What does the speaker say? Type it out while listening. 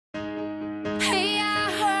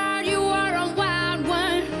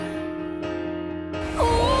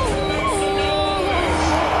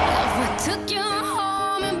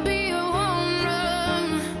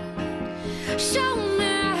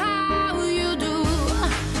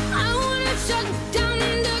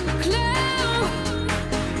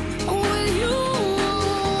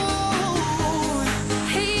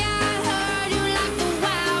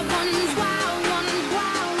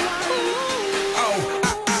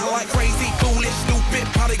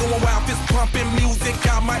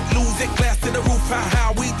might lose it. Glass to the roof,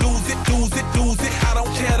 how we lose it, lose it, lose it. I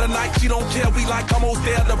don't care tonight, she don't care. We like almost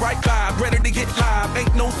there, the right vibe, ready to get live.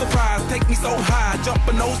 Ain't no surprise, take me so high,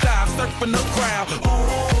 jumping those dives, surfing the crowd.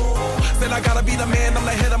 Ooh, said I gotta be the man, I'm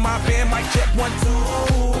the head of my band. Mic check 1,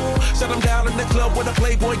 2. Shut them down in the club where the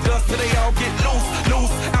Playboy does, so they all get loose,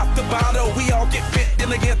 loose out the bottle. We all get fit in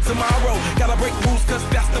again tomorrow. Gotta break rules, cause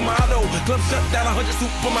that's the motto. Club shut down 100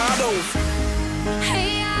 supermodels.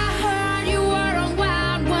 Hey, I heard you were a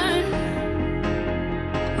wild one.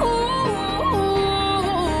 Ooh,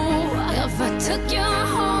 if I took you